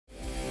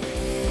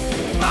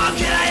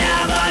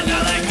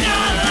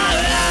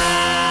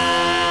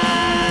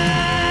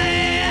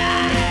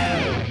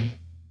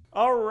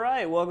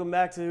welcome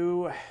back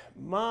to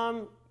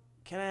Mom,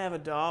 Can I Have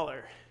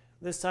 $1?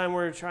 This time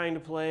we're trying to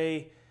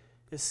play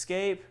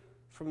Escape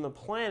from the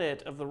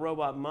Planet of the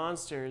Robot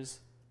Monsters.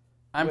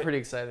 I'm pretty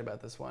excited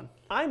about this one.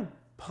 I'm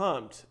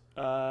pumped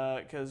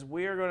because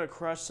we are going to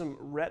crush some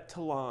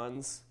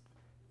reptilons,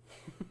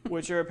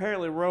 which are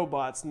apparently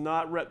robots,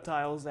 not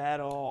reptiles at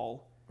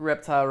all.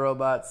 Reptile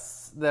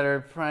robots that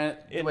are trying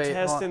to...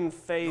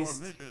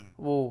 Intestine-faced...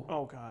 Whoa.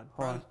 Oh, God.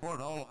 Transport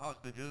all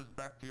hostages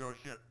back to your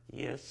ship.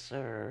 Yes,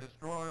 sir.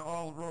 Destroy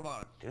all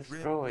robots.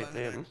 Destroy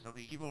them. Of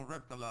the evil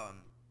reptilon.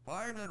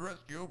 Find and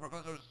rescue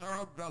Professor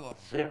Cerebellum.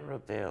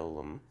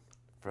 Cerebellum.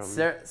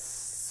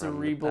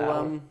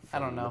 Cerebellum. I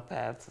don't know.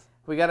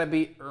 We gotta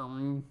beat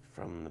from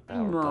the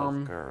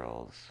Powerpuff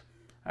Girls.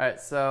 All right,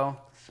 so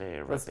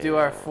let's do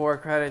our 4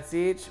 credits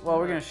each. Well,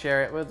 we're gonna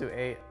share it. We'll do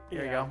 8.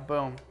 Here we go.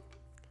 Boom.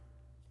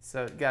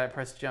 So gotta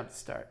press jump to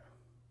start.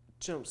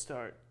 Jump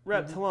start.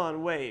 Reptilon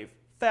wave.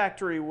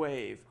 Factory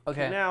wave.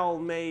 Okay. Canal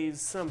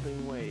maze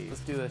something wave. Let's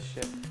do this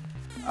shit.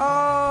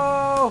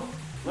 Oh!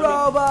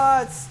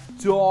 Robots!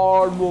 Die,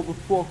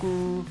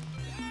 motherfucker!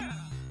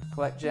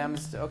 Collect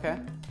gems. Okay.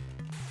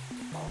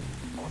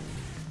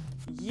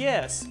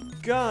 Yes,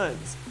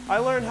 guns. I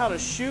learned how to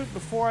shoot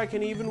before I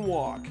can even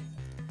walk.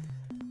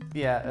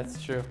 Yeah, that's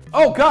true.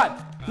 Oh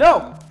God!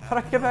 No! How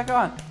do I get back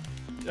on?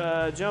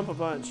 Jump a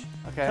bunch.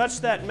 Okay. Touch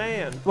that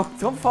man.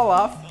 Don't fall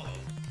off.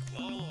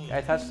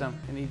 I touched him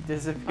and he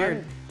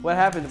disappeared. What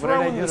happened? What did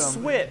I do to him? The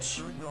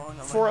switch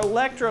for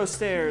electro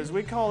stairs.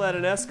 We call that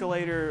an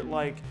escalator,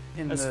 like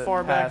as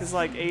far back as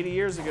like 80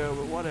 years ago,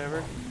 but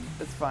whatever.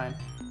 It's fine.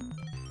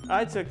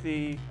 I took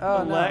the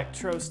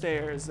electro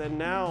stairs, and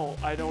now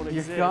I don't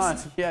exist. You're gone.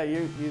 Yeah,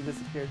 you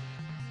disappeared.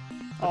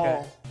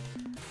 Okay. Oh.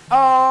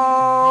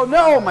 Oh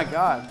no! Oh my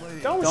God!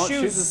 Don't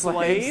shoot the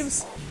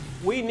slaves.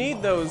 We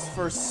need those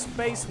for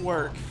space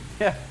work.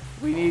 Yeah,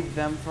 we need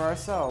them for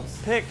ourselves.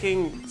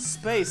 Picking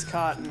space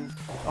cotton.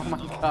 Oh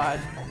my God.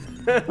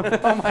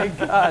 Oh my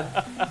God.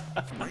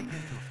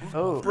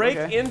 Oh, break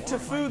into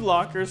food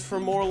lockers for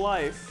more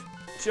life.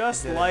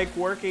 Just like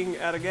working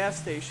at a gas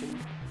station.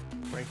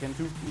 Break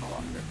into food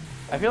locker.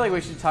 I feel like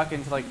we should talk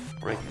into like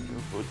break into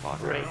food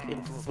locker. Break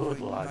into food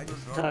locker.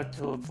 Talk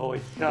to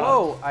avoid shots.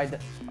 Whoa! I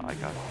got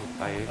hit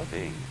by a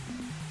thing.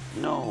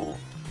 No.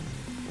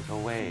 Look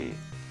away.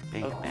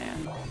 Big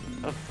man.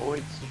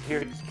 Avoid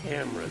security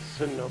cameras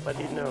so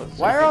nobody knows.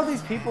 Why are all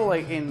these people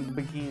like in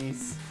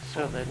bikinis?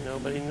 So that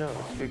nobody knows.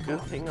 You're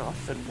goofing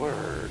off at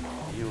work.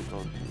 You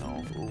don't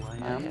know who I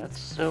am. I have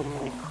so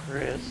many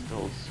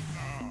crystals.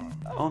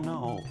 Oh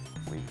no.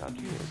 We got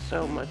here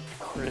so much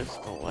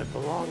crystal. I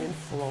belong in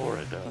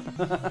Florida.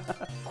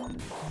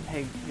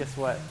 Hey, guess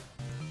what?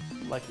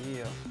 Lucky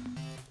you.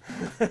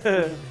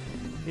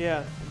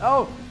 Yeah.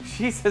 Oh,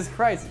 Jesus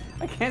Christ.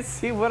 I can't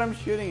see what I'm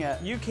shooting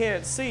at. You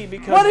can't see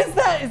because... What is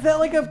that? Is that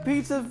like a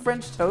piece of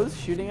French toast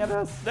shooting at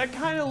us? That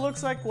kind of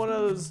looks like one of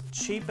those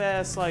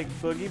cheap-ass like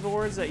boogie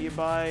boards that you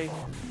buy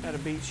at a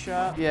beach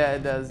shop. Yeah,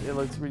 it does. It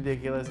looks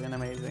ridiculous and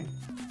amazing.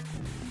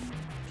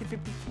 Pew, pew,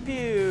 pew,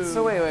 pew.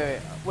 So wait.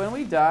 When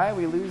we die,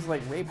 we lose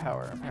like ray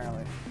power,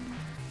 apparently.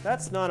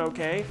 That's not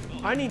okay.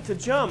 I need to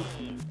jump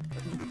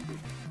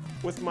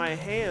with my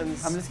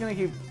hands. I'm just gonna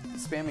keep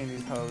spamming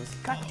these hoes.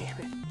 God damn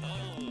it.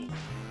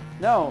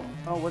 No.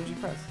 Oh, what did you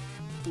press?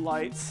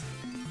 Lights.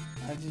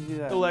 How did you do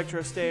that?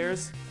 Electro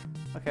stairs.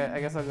 Okay,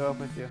 I guess I'll go up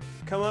with you.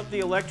 Come up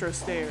the electro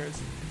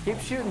stairs. Keep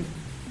shooting.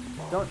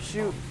 Don't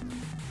shoot.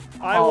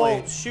 I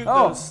won't shoot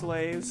those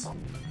slaves.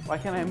 Why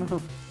can't I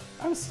move?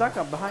 I'm stuck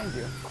up behind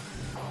you.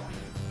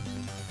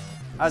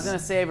 I was gonna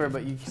save her,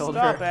 but you killed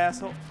her. Stop,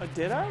 asshole.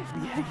 Did I?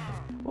 Yeah.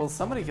 Well,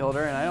 somebody killed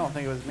her, and I don't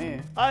think it was me.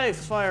 I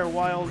fire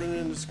wild and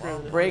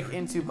indiscriminate. Break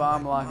into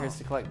bomb lockers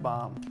to collect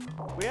bomb.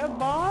 We have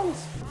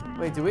bombs?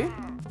 Wait, do we?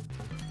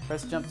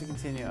 Press jump to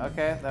continue.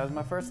 Okay, that was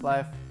my first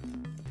life.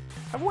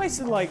 I've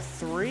wasted like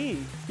 3.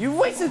 You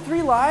wasted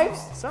 3 lives?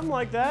 Something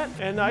like that,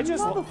 and I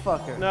just...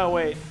 Motherfucker. No,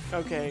 wait.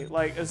 Okay,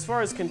 like, as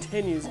far as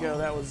continues go,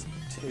 that was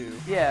 2.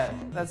 Yeah,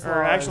 that's...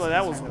 Or actually,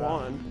 that was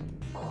 1.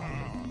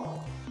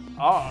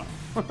 Oh,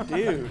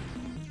 dude.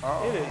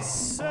 It is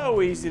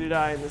so easy to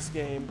die in this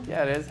game.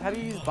 Yeah, it is. How do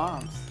you use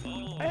bombs?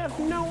 I have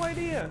no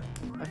idea.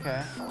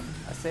 Okay.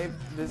 I saved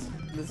this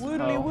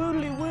Woodly,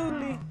 woodly,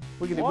 woodly.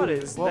 What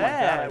is that? Oh my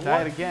God, I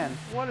died again.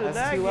 What did That's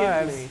that 2 give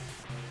lives.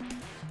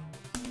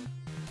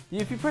 me?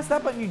 If you press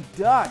that button, you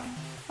duck.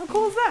 How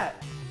cool is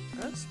that?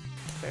 That's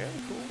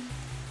fairly cool.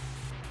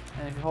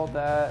 And if you hold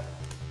that,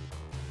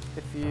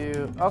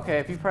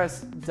 if you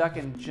press duck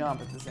and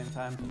jump at the same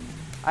time.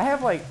 I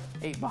have like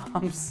 8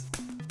 bombs.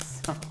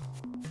 So.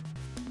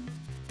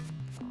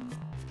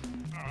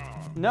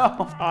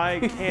 No. I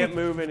can't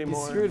move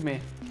anymore. You screwed me.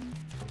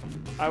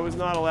 I was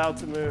not allowed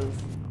to move.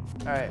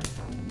 All right.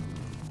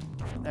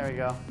 There we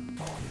go.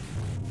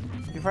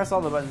 If you press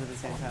all the buttons at the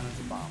same time, it's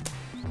a bomb.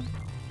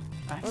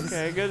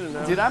 Okay, good to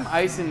know. Dude, I'm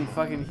icing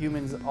fucking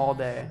humans all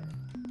day.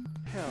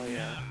 Hell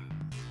yeah.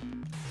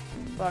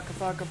 Fucka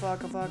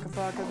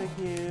the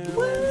humans.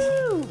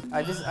 Woo!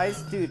 I just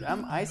iced, dude,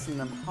 I'm icing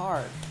them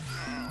hard.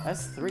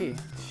 That's 3.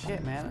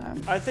 Shit,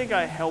 man. I think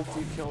I helped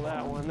you kill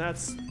that one.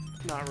 That's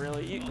not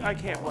really. I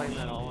can't blame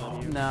that all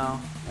on you. No,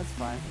 that's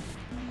fine.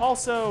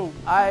 Also,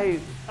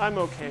 I'm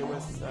okay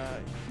with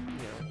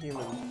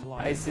human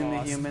life. icing the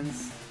lost.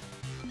 humans.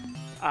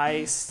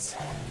 Iced.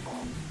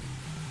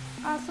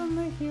 Icing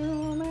the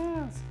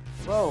humans.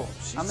 Whoa,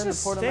 She's I'm in the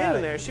just Portomatic.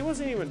 standing there. She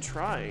wasn't even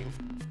trying.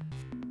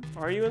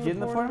 Are you in Get in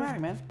the the Portomatic,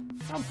 man.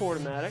 I'm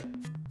Portomatic.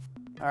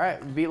 All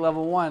right, we beat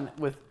level 1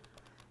 with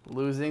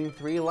losing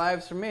 3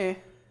 lives for me.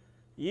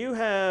 You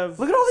have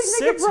Look at all these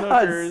 6 naked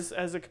broads. hookers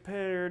as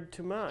compared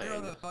to mine.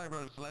 Steer the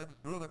cyber sled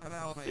through the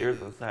canal maze. Here's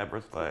the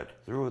cyber sled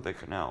through the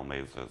canal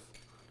mazes.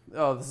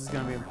 Oh, this is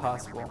gonna be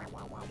impossible.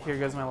 Here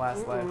goes my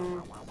last life.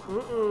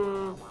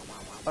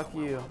 Fuck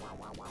you.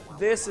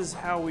 This is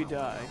how we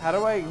die. How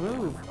do I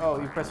move? Oh,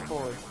 you press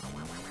forward.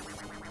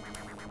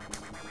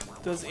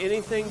 Does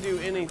anything do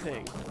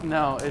anything?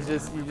 No, it's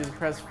just you just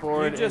press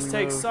forward. You just and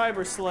take move.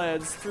 cyber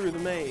sleds through the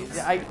maze.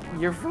 Yeah,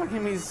 you're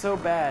fucking me so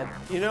bad.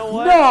 You know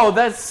what? No,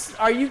 that's.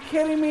 Are you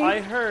kidding me? I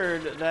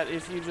heard that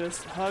if you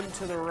just hug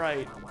to the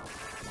right,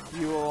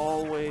 you will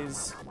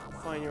always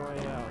find your way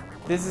out.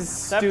 This is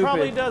That stupid.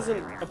 probably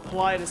doesn't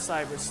apply to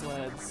cyber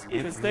sleds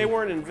because they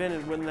weren't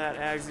invented when that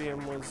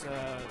axiom was.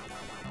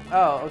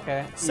 Oh,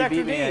 okay. Sector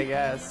you beat me, D. I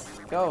guess.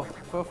 Go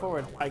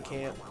forward. I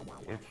can't.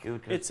 If you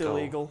just It's go,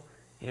 illegal.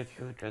 If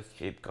you just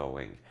keep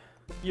going.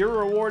 You're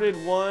rewarded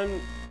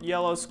 1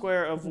 yellow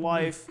square of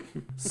life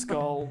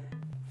skull.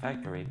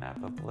 Factory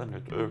map of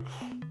Blender.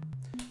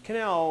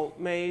 Canal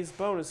maze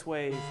bonus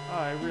wave. Oh,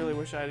 I really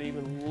wish I'd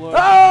even looked.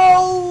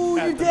 Oh,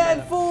 At you're the dead,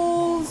 map.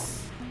 fools!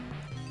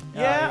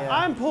 Yeah, yeah.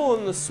 I'm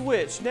pulling the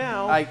switch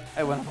now. I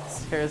went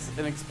upstairs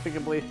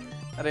inexplicably.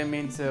 I didn't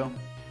mean to.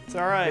 It's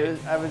all right.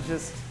 I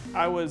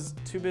I was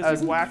too busy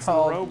was waxing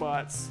called-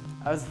 robots.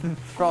 was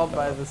enthralled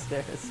by the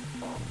stairs.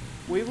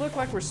 We look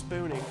like we're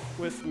spooning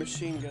with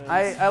machine guns.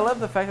 I love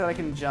the fact that I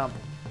can jump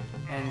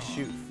and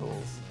shoot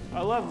fools.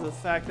 I love the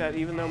fact that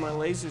even though my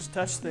lasers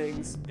touch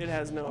things, it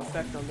has no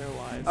effect on their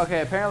lives.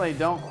 Okay, apparently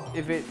don't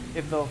if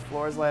the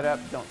floors light up,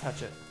 don't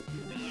touch it.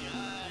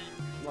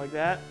 Like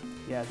that?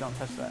 Yeah, don't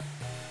touch that.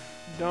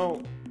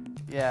 Don't.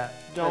 Yeah.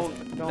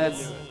 Don't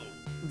That's do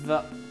it.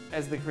 the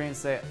as the Koreans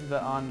say, the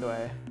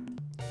andwe.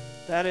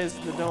 That is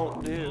the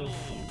don't do.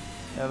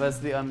 Yeah, that's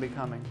the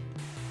unbecoming.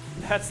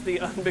 That's the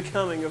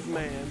unbecoming of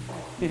man.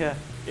 Yeah.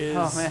 Is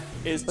Oh, man.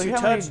 is Look to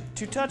how many- touch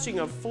to touching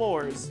of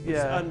floors is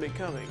Yeah.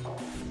 unbecoming.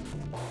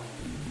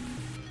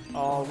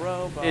 All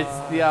robots.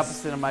 It's the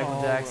opposite of Michael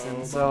all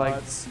Jackson. So like,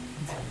 robots.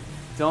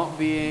 don't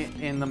be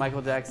in the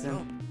Michael Jackson.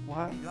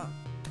 What? Yeah.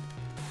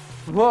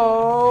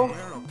 Whoa!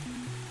 Beware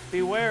of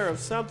Beware of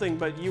something,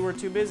 but you were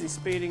too busy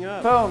speeding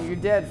up. Boom! You're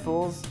dead,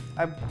 fools.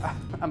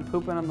 I'm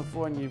pooping on the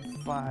floor and you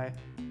fly.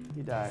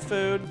 You die.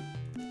 Food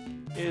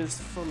is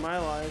for my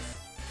life.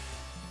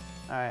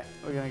 All right,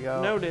 we're gonna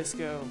go. No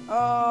disco.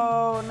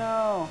 Oh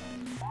no!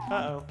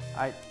 Uh-oh.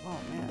 Oh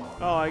man.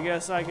 Oh, I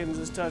guess I can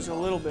just touch a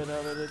little bit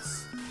of it.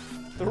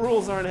 The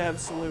rules aren't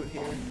absolute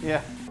here.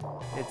 Yeah.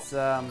 It's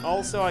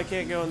Also, I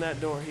can't go in that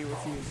door. He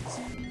refuses.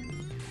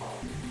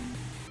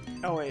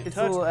 Oh wait, It's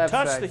a little touch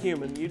abstract. the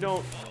human. You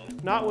don't,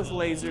 not with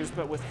lasers,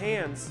 but with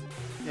hands.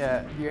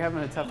 yeah. You're having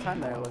a tough time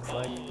there. It looks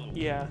like.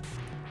 Yeah.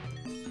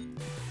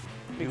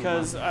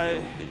 Because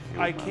I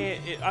can't.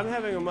 I'm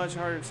having a much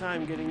harder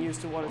time getting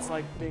used to what it's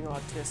like being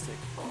autistic.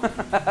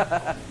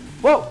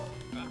 Whoa!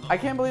 I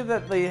can't believe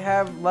that they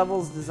have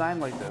levels designed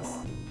like this.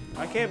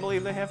 I can't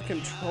believe they have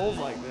controls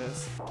like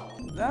this.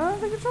 The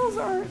controls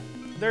aren't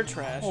They're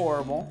trash.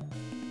 horrible.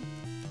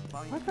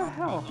 What the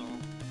hell?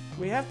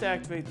 We have to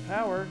activate the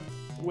power,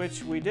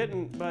 which we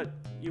didn't, but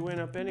you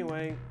went up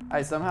anyway.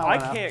 I somehow I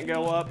went up. can't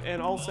go up,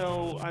 and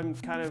also I'm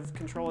kind of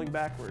controlling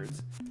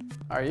backwards.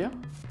 Are you?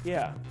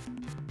 Yeah.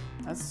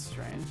 That's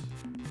strange.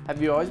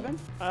 Have you always been?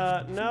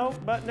 No,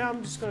 but now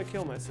I'm just gonna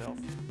kill myself.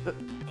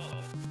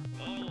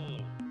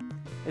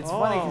 It's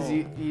funny because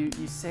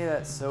Oh. you say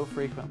that so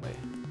frequently.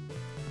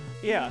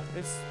 Yeah,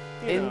 it's,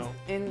 you know.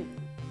 In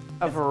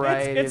a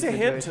variety It's a of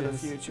hint to the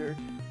situations. future.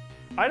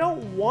 I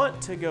don't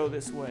want to go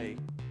this way.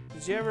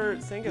 Did you ever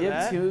think of You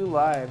have that? 2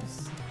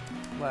 lives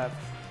left.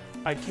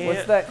 I can't.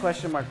 What's that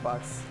question mark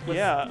box?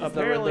 Yeah, is the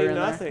apparently Riddler in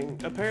there?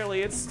 nothing.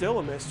 Apparently it's still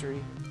a mystery.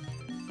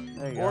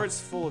 There you Or go. it's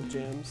full of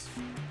gems.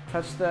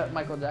 Touch the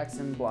Michael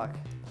Jackson block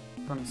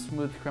from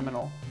Smooth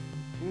Criminal.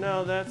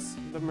 No, that's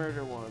the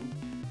murder one.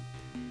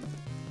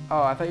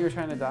 Oh, I thought you were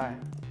trying to die.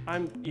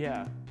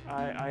 Yeah,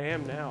 I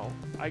am now.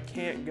 I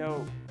can't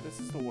go. This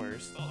is the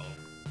worst.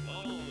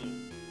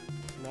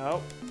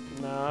 Nope,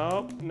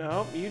 nope,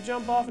 nope. You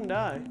jump off and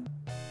die.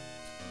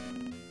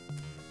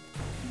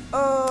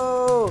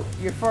 Oh,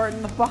 you're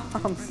farting the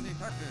bombs.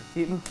 detected.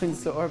 Keep moving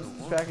so orbs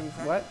tracking.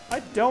 What?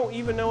 I don't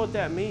even know what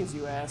that means,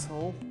 you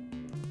asshole.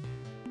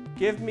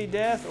 Give me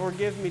death or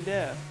give me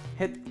death.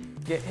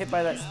 Get hit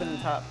by that spinning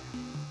top.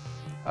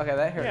 Okay,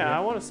 that hurt Yeah, I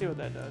you. want to see what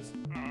that does.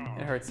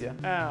 It hurts you.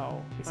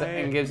 Ow.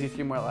 And gives you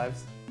 3 more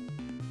lives.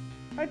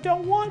 I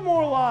don't want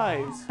more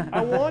lives.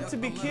 I want to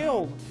be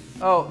killed.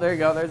 Oh, there you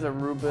go. There's a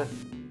Rubit.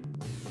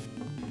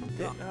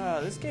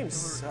 This game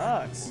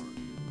sucks.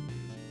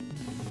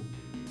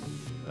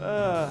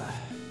 Oh.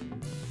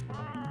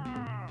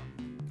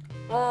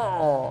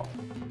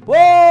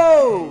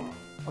 Whoa!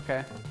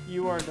 Okay.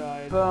 You are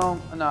dying.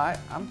 Boom. No,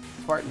 I'm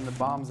farting the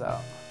bombs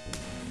out.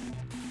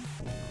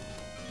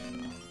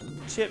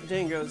 Chip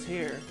Dingo's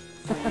here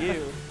for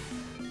you.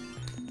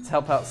 Let's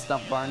help out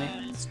Stump Barney.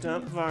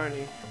 Stump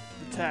Varney,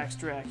 the tax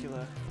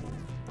Dracula.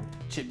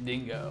 Chip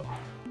Dingo.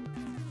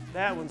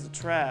 That one's a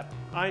trap.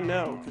 I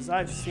know, because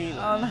I've seen it.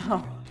 Oh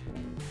no.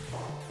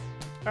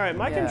 Alright,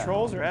 my Yeah.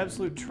 controls are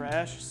absolute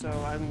trash, so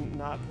I'm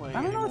not playing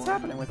I don't know what's anymore.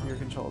 happening with your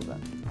controls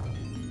then.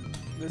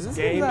 This This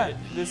game, is that-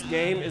 this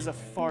game is a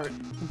fart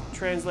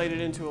translated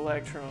into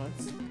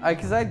electrons.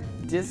 Because I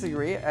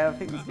disagree. I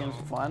think this game's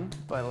fun,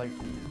 but like,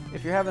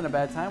 if you're having a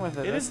bad time with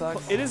it, that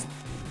sucks. It is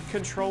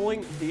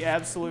controlling the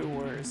absolute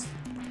worst.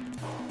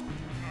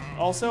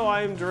 Also,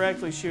 I am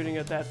directly shooting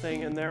at that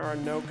thing, and there are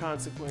no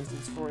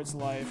consequences for its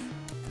life.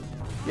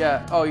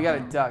 Yeah. Oh, you got to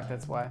duck.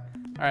 That's why.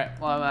 All right.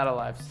 Well, I'm out of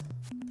lives.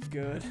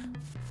 Good.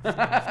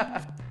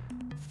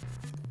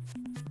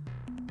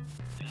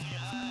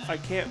 I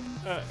can't.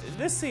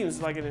 This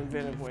seems like an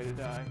inventive way to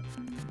die.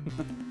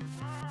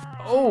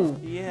 Oh.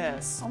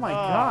 Yes. Oh my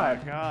God.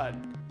 My God.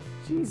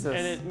 Jesus.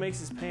 And it makes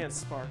his pants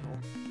sparkle.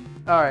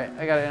 All right.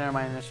 I got to enter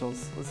my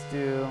initials. Let's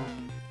do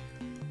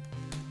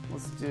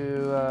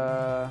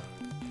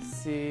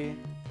C.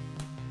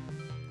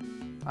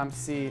 I'm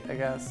C, I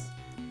guess.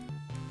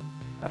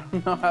 I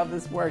don't know how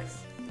this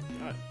works.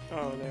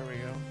 Oh, there we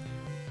go.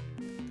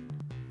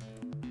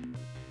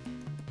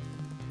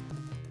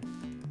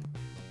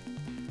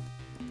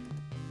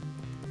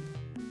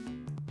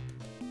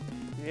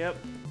 Yep.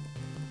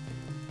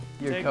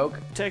 Your Coke.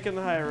 Taking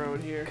the high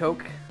road here.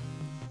 Coke.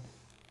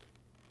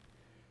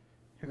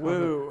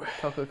 Woo.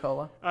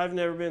 Coca-Cola. I've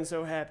never been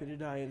so happy to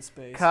die in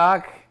space.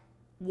 Cock.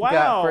 Wow.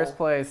 Got first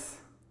place.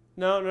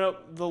 No,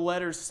 the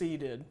letter C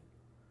did.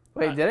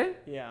 Wait, did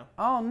it? Yeah.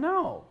 Oh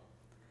no.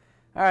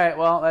 All right,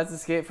 well, that's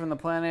Escape from the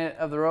Planet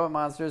of the Robot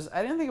Monsters.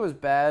 I didn't think it was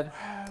bad.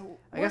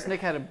 I guess Nick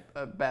had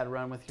a bad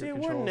run with your Dude,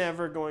 controls. we're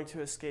never going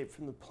to escape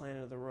from the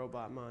planet of the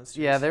robot monsters.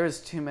 Yeah, there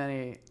was too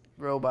many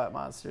robot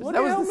monsters. Look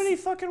at how many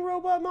fucking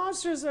robot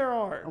monsters there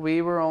are.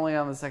 We were only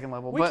on the second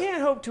level, We but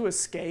can't hope to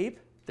escape.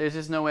 there's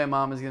just no way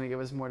Mom is going to give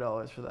us more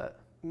dollars for that.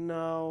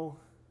 No.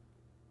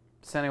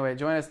 So anyway,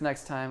 join us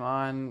next time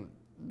on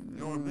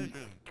Your mission.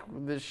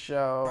 this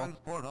show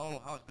Transport all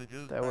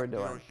hostages that back we're to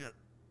doing. your ship.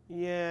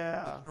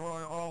 Yeah.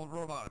 Destroy all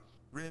robots.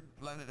 Rid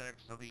Planet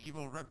X of the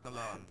evil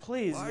Reptilon.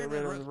 Please get Find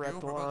rid and of the rescue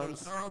Professor Reptilons.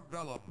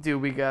 Cerebellum.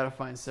 Dude, we got to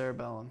find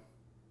Cerebellum.